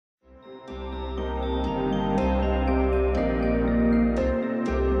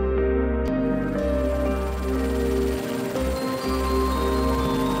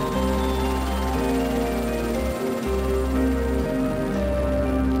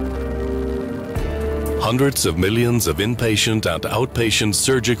Hundreds of millions of inpatient and outpatient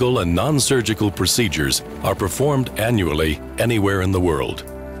surgical and non-surgical procedures are performed annually anywhere in the world.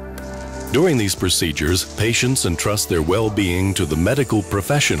 During these procedures, patients entrust their well-being to the medical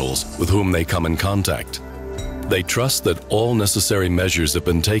professionals with whom they come in contact. They trust that all necessary measures have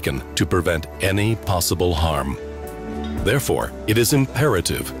been taken to prevent any possible harm. Therefore, it is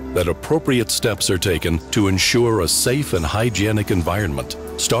imperative that appropriate steps are taken to ensure a safe and hygienic environment,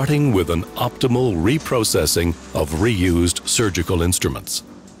 starting with an optimal reprocessing of reused surgical instruments.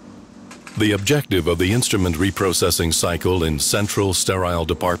 The objective of the instrument reprocessing cycle in central sterile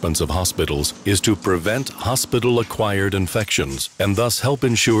departments of hospitals is to prevent hospital-acquired infections and thus help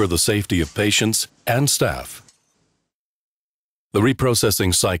ensure the safety of patients and staff. The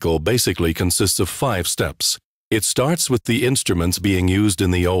reprocessing cycle basically consists of 5 steps. It starts with the instruments being used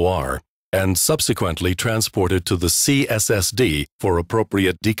in the OR and subsequently transported to the CSSD for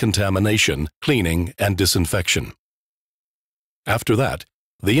appropriate decontamination, cleaning, and disinfection. After that,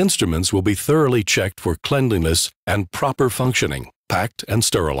 the instruments will be thoroughly checked for cleanliness and proper functioning, packed and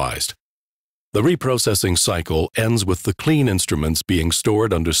sterilized. The reprocessing cycle ends with the clean instruments being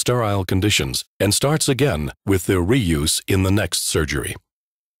stored under sterile conditions and starts again with their reuse in the next surgery.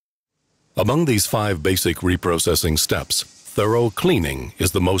 Among these 5 basic reprocessing steps, thorough cleaning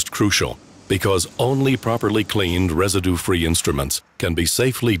is the most crucial because only properly cleaned residue-free instruments can be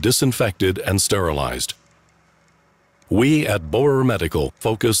safely disinfected and sterilized. We at Bohrer Medical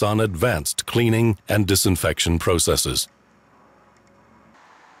focus on advanced cleaning and disinfection processes.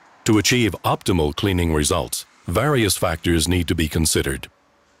 To achieve optimal cleaning results, various factors need to be considered.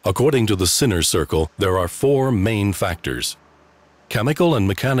 According to the Sinner Circle, there are 4 main factors. Chemical and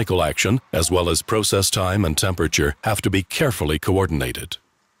mechanical action, as well as process time and temperature, have to be carefully coordinated.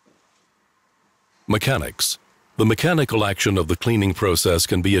 Mechanics. The mechanical action of the cleaning process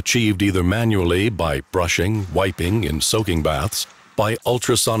can be achieved either manually by brushing, wiping in soaking baths, by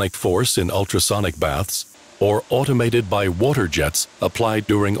ultrasonic force in ultrasonic baths, or automated by water jets applied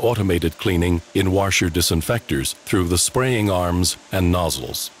during automated cleaning in washer disinfectors through the spraying arms and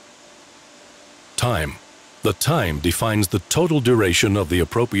nozzles. Time. The time defines the total duration of the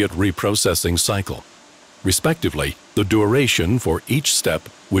appropriate reprocessing cycle. Respectively, the duration for each step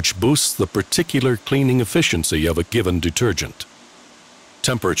which boosts the particular cleaning efficiency of a given detergent.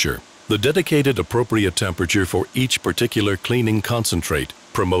 Temperature. The dedicated appropriate temperature for each particular cleaning concentrate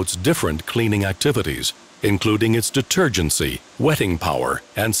promotes different cleaning activities, including its detergency, wetting power,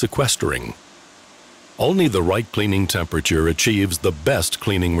 and sequestering. Only the right cleaning temperature achieves the best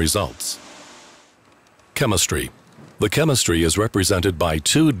cleaning results. Chemistry. The chemistry is represented by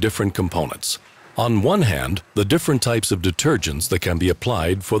 2 different components. On one hand, the different types of detergents that can be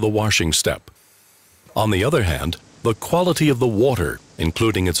applied for the washing step. On the other hand, the quality of the water,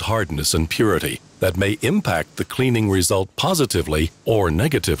 including its hardness and purity, that may impact the cleaning result positively or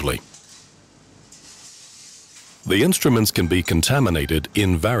negatively. The instruments can be contaminated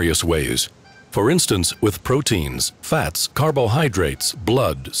in various ways. For instance, with proteins, fats, carbohydrates,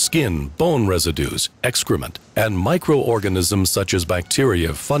 blood, skin, bone residues, excrement, and microorganisms such as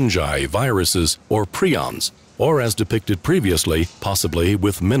bacteria, fungi, viruses, or prions, or as depicted previously, possibly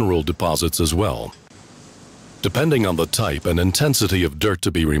with mineral deposits as well. Depending on the type and intensity of dirt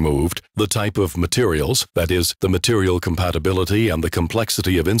to be removed, the type of materials, that is, the material compatibility and the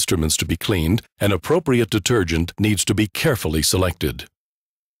complexity of instruments to be cleaned, an appropriate detergent needs to be carefully selected.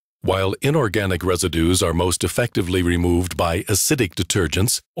 While inorganic residues are most effectively removed by acidic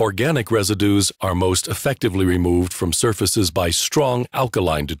detergents, organic residues are most effectively removed from surfaces by strong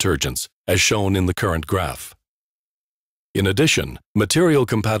alkaline detergents, as shown in the current graph. In addition, material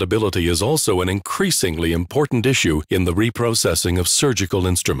compatibility is also an increasingly important issue in the reprocessing of surgical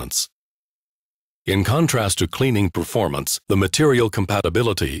instruments. In contrast to cleaning performance, the material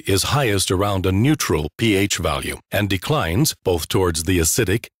compatibility is highest around a neutral pH value and declines both towards the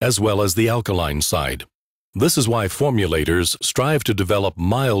acidic as well as the alkaline side. This is why formulators strive to develop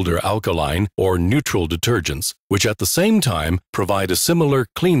milder alkaline or neutral detergents, which at the same time provide a similar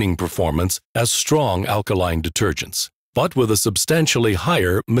cleaning performance as strong alkaline detergents, but with a substantially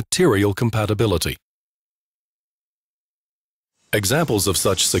higher material compatibility. Examples of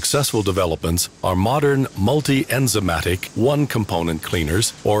such successful developments are modern multi-enzymatic one-component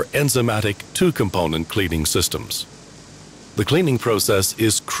cleaners or enzymatic two-component cleaning systems. The cleaning process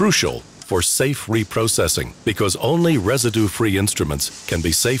is crucial for safe reprocessing because only residue-free instruments can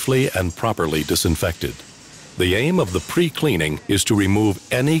be safely and properly disinfected. The aim of the pre-cleaning is to remove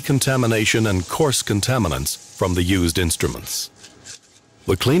any contamination and coarse contaminants from the used instruments.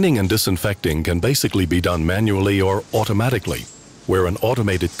 The cleaning and disinfecting can basically be done manually or automatically. where an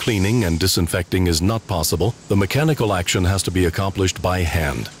automated cleaning and disinfecting is not possible, the mechanical action has to be accomplished by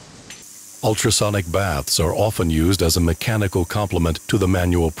hand. Ultrasonic baths are often used as a mechanical complement to the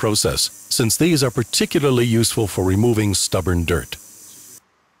manual process, since these are particularly useful for removing stubborn dirt.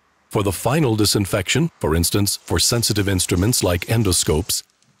 For the final disinfection, for instance, for sensitive instruments like endoscopes,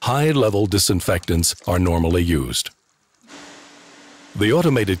 high-level disinfectants are normally used. The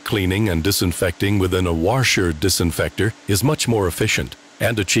automated cleaning and disinfecting within a washer disinfector is much more efficient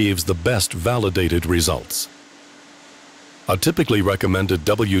and achieves the best validated results. A typically recommended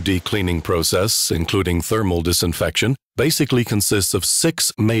WD cleaning process, including thermal disinfection, basically consists of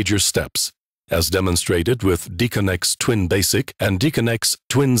 6 major steps, as demonstrated with Deconnex Twin Basic and Deconnex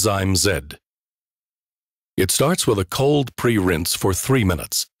Twinzyme Z. It starts with a cold pre-rinse for 3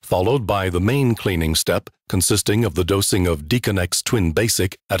 minutes, followed by the main cleaning step consisting of the dosing of Deconnex Twin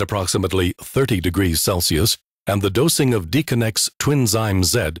Basic at approximately 30 degrees Celsius and the dosing of Deconnex Twinzyme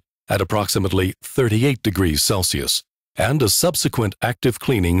Z at approximately 38 degrees Celsius, and a subsequent active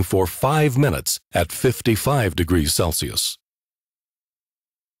cleaning for 5 minutes at 55 degrees Celsius.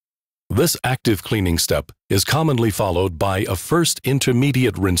 This active cleaning step is commonly followed by a first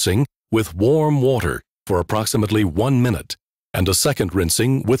intermediate rinsing with warm water for approximately 1 minute and a second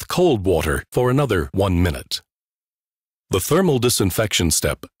rinsing with cold water for another 1 minute. The thermal disinfection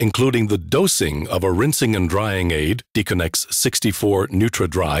step, including the dosing of a rinsing and drying aid, Deconnex 64 Nutra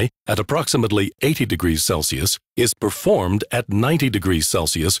Dry, at approximately 80 degrees Celsius, is performed at 90 degrees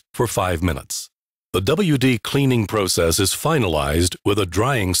Celsius for 5 minutes. The WD cleaning process is finalized with a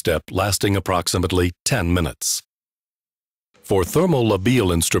drying step lasting approximately 10 minutes. For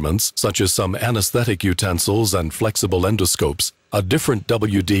thermolabile instruments, such as some anesthetic utensils and flexible endoscopes, a different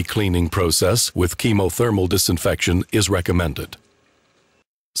WD cleaning process with chemothermal disinfection is recommended.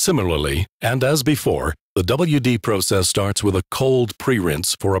 Similarly, and as before, the WD process starts with a cold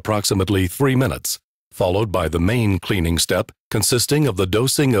pre-rinse for approximately 3 minutes, followed by the main cleaning step consisting of the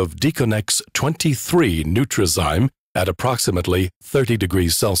dosing of Deconnex 23 Nutrazyme at approximately 30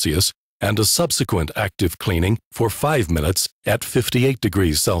 degrees Celsius and a subsequent active cleaning for 5 minutes at 58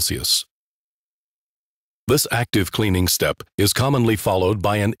 degrees Celsius. This active cleaning step is commonly followed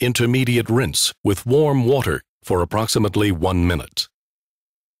by an intermediate rinse with warm water for approximately 1 minute.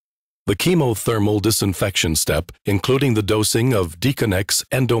 The chemothermal disinfection step, including the dosing of Deconnex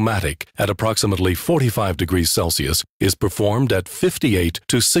Endomatic at approximately 45 degrees Celsius, is performed at 58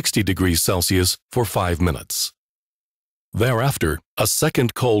 to 60 degrees Celsius for 5 minutes. Thereafter, a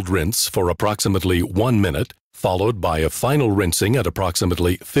second cold rinse for approximately 1 minute, followed by a final rinsing at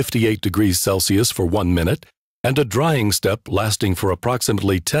approximately 58 degrees Celsius for 1 minute, and a drying step lasting for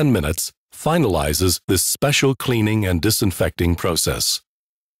approximately 10 minutes, finalizes this special cleaning and disinfecting process.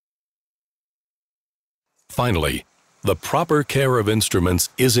 Finally, the proper care of instruments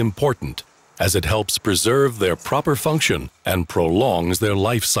is important, as it helps preserve their proper function and prolongs their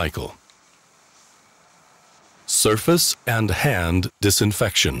life cycle. Surface and hand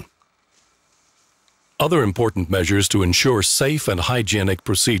disinfection. Other important measures to ensure safe and hygienic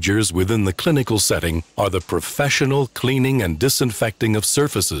procedures within the clinical setting are the professional cleaning and disinfecting of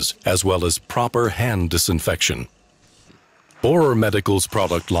surfaces, as well as proper hand disinfection. Borer Medical's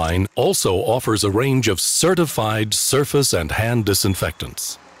product line also offers a range of certified surface and hand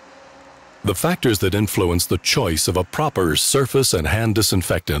disinfectants. The factors that influence the choice of a proper surface and hand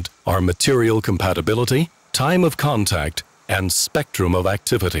disinfectant are material compatibility, time of contact, and spectrum of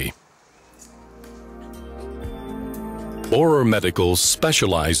activity. Borer Medical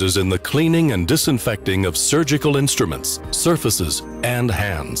specializes in the cleaning and disinfecting of surgical instruments, surfaces, and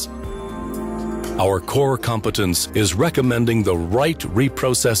hands. Our core competence is recommending the right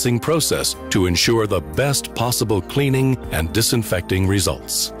reprocessing process to ensure the best possible cleaning and disinfecting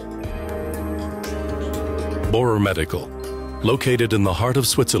results. Borer Medical, located in the heart of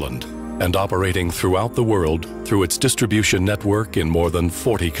Switzerland and operating throughout the world through its distribution network in more than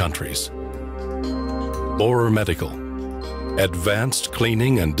 40 countries. Borer Medical, advanced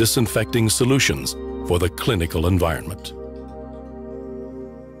cleaning and disinfecting solutions for the clinical environment.